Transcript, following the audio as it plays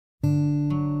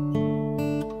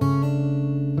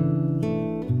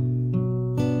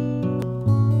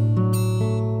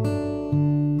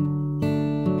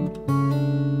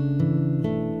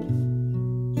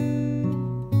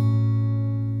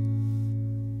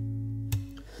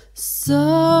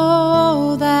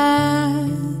So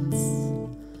that's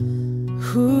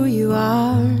who you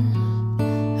are.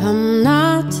 I'm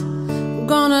not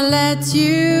gonna let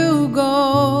you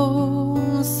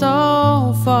go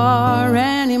so far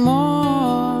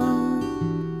anymore.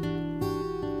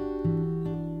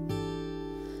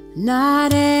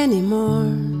 Not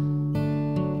anymore.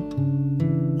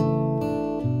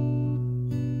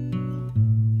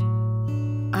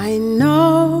 I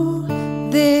know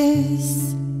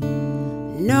this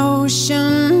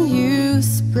notion you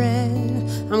spread.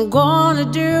 I'm gonna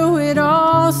do it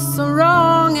all so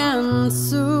wrong, and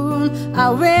soon I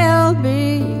will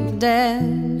be dead,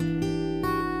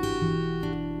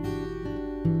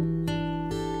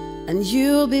 and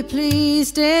you'll be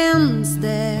pleased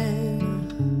instead.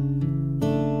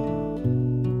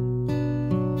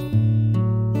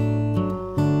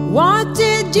 What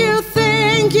did you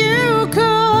think you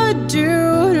could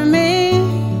do to me?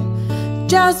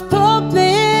 Just put me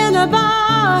in a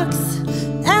box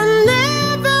and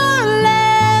never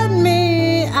let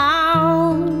me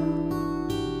out.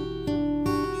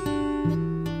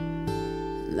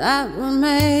 That will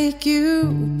make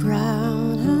you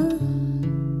proud, huh?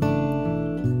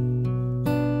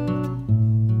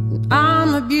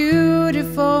 I'm a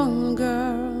beautiful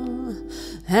girl,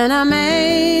 and I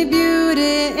made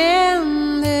beauty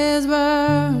in this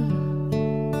world.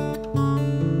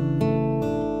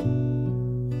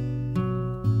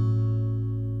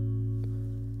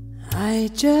 I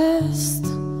just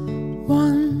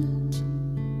want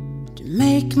to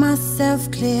make myself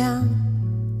clear.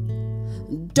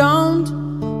 Don't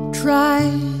try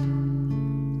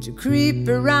to creep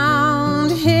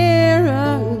around here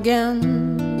again,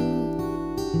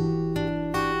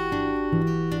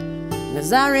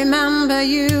 'cause I remember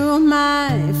you, my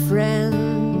friend.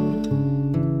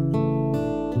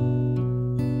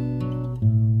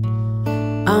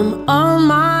 I'm on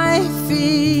my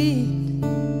feet,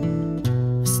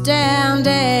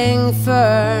 standing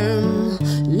firm.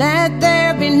 Let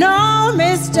there be no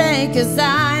mistake, 'cause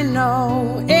I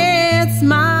know it's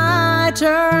my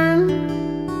turn.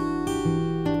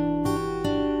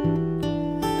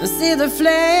 I see the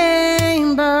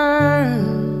flame burn.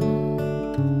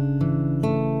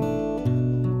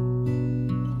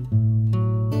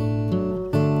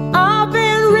 I've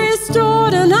been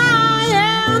restored and I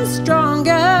am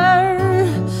stronger.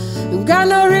 Got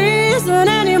no reason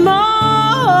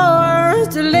anymore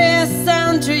to listen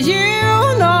to you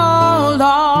no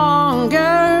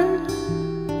longer.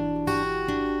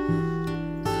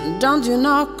 Don't you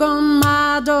knock on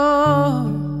my door,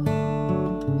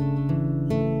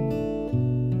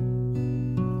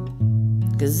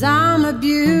 'cause I'm a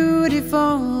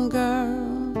beautiful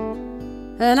girl,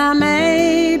 and I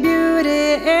made beauty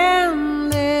in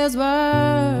this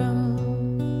world.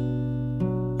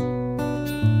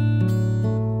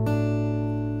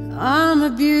 I'm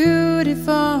a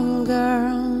beautiful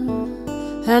girl,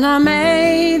 and I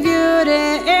made beauty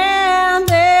in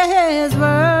this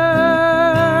world.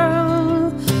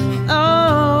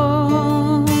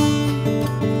 Oh,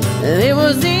 it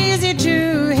was easy to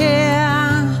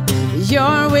hear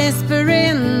your whisper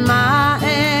in my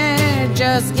ear.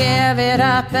 Just give it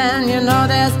up, and you know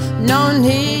there's no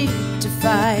need to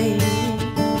fight.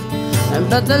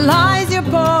 But the lies you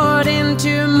poured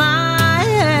into my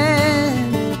head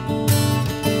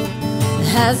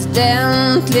has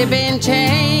gently been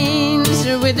changed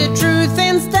with the truth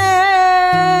instead.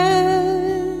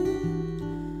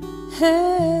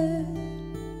 Hey,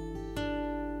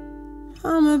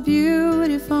 I'm a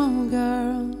beautiful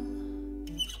girl,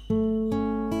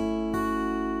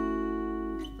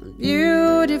 a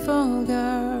beautiful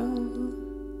girl.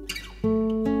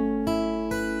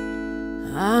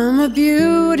 I'm a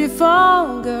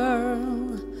beautiful girl,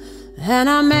 and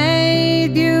I made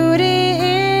beauty